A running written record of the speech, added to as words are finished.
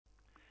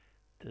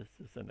This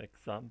is an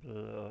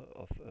example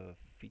of a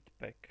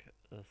feedback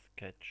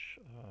sketch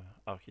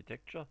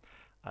architecture.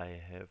 I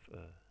have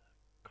a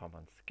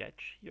common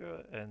sketch here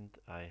and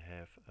I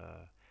have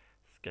a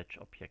sketch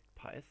object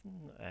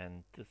Python,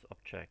 and this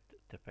object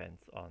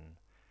depends on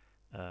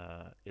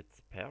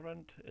its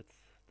parent. It's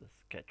the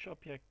sketch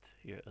object.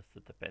 Here is the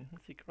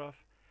dependency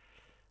graph.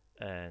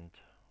 And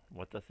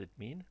what does it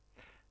mean?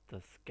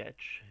 The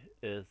sketch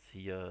is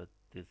here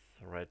this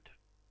red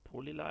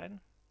polyline,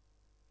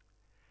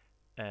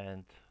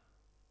 and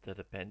the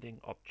depending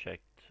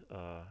object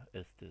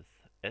is this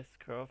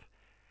S-curve.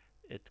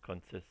 It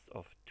consists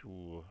of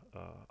two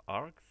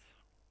arcs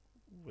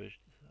which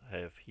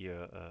have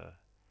here a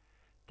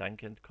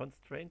tangent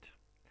constraint,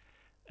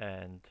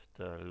 and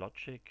the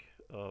logic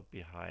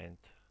behind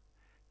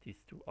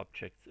these two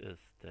objects is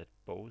that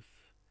both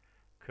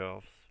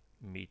curves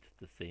meet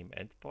the same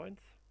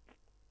endpoints.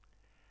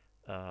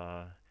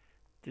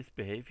 This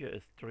behavior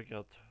is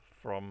triggered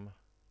from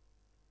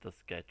the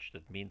sketch.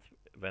 That means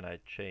when I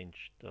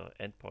change the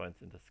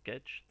endpoints in the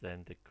sketch,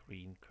 then the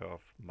green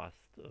curve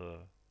must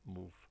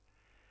move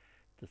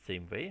the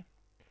same way.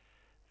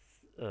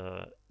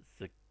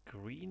 The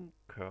green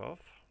curve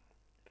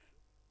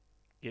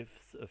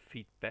gives a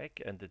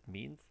feedback, and it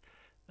means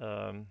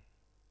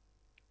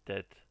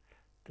that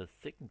the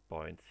second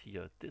points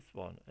here, this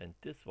one and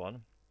this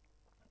one,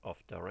 of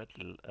the red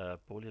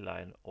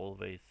polyline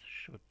always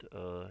should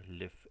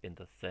live in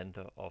the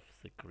center of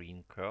the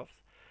green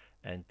curves,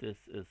 and this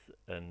is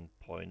a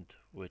point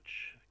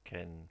which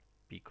can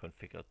be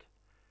configured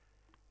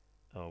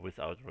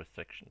without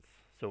restrictions.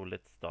 So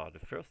let's start.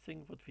 The first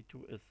thing what we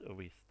do is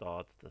we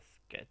start the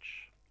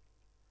sketch,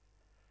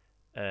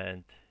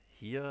 and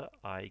here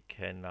I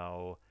can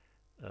now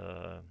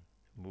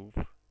move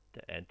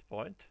the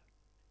endpoint,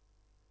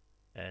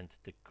 and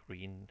the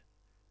green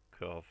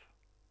curve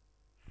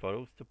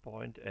follows the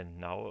point, and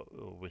now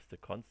with the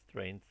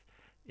constraints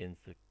in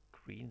the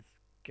green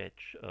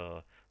sketch,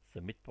 the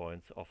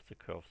midpoints of the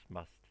curves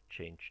must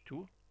change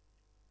too.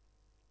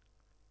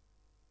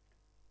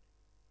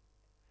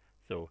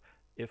 So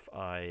if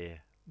I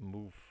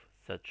move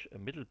such a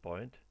middle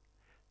point,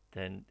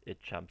 then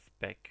it jumps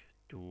back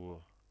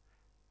to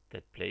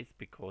that place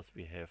because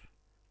we have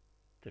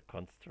the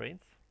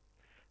constraints,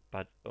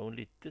 but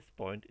only this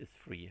point is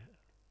free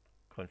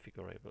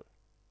configurable.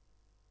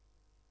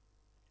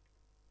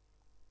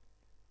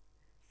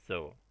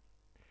 So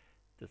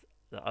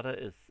the other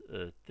is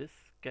this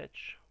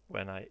sketch.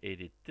 When I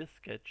edit this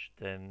sketch,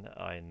 then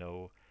I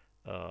know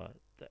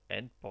the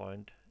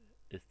endpoint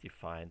is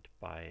defined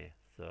by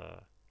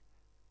the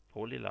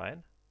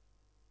polyline.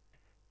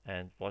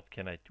 And what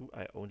can I do?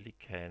 I only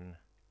can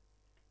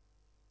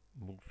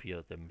move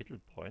here the middle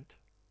point.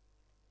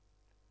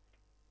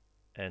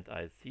 And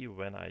I see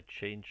when I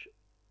change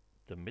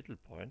the middle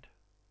point,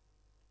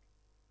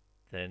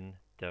 then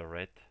the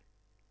red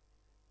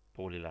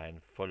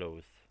polyline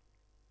follows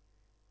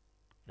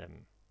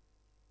them.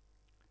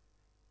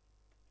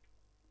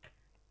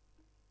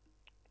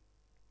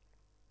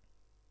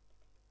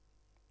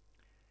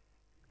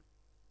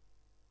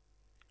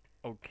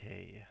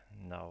 Okay,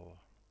 now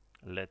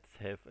let's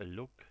have a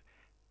look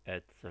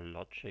at the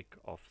logic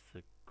of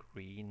the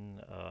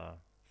green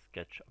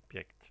sketch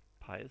object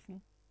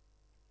Python.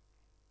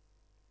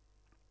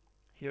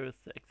 Here is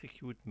the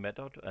execute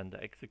method, and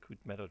the execute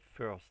method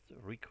first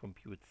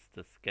recomputes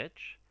the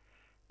sketch,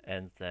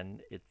 and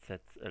then it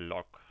sets a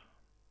lock.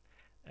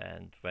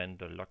 And when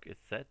the lock is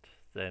set,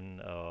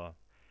 then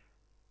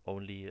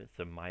only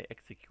the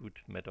myExecute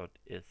method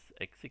is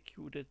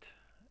executed,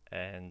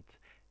 and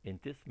in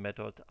this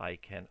method I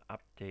can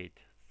update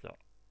the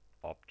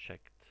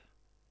object,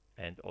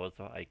 and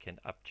also I can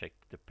update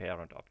the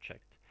parent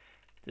object.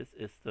 This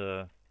is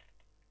the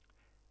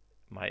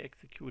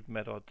myExecute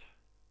method.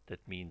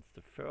 That means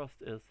the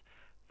first is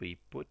we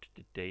put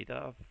the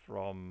data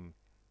from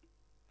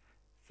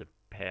the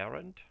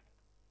parent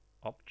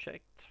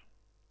object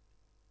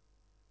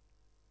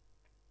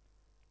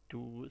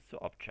to the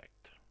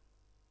object.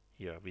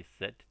 Here we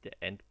set the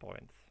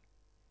endpoints.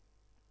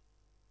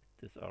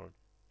 These are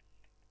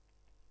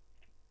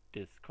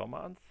these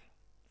commands.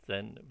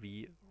 Then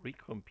we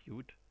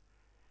recompute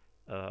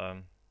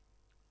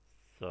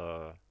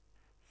the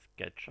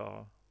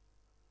sketcher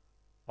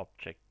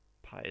object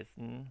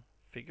Python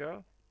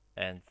figure,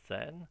 and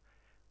then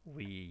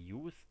we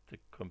use the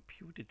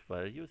computed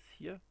values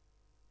here.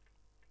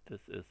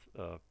 This is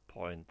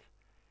point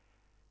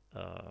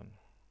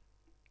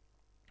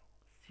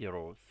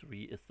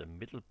 0,3 is the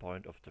middle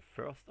point of the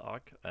first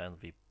arc,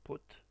 and we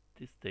put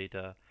this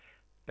data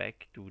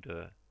back to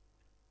the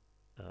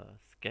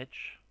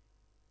sketch,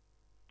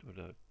 to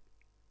the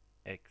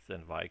x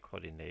and y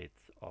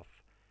coordinates of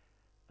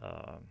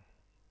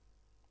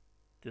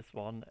this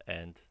one,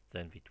 and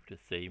then we do the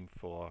same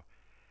for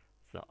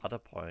the other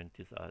point.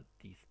 These are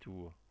these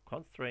two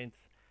constraints.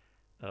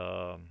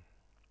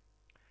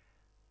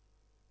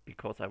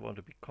 Because I want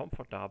to be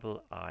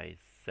comfortable, I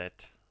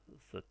set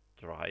the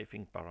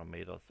driving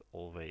parameters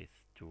always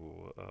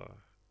to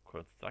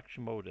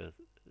construction mode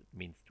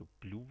means to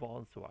blue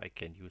one, so I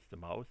can use the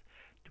mouse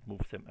to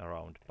move them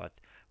around. But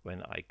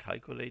when I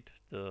calculate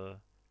the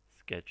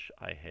sketch,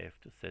 I have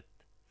to set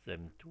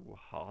them to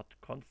hard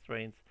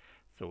constraints.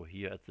 So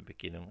here at the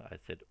beginning I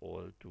set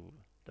all to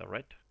the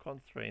red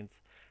constraints,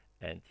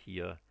 and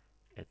here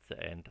at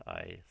the end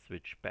I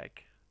switch back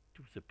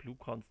to the blue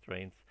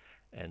constraints,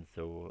 and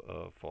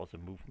so for the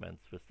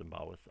movements with the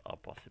mouse are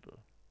possible.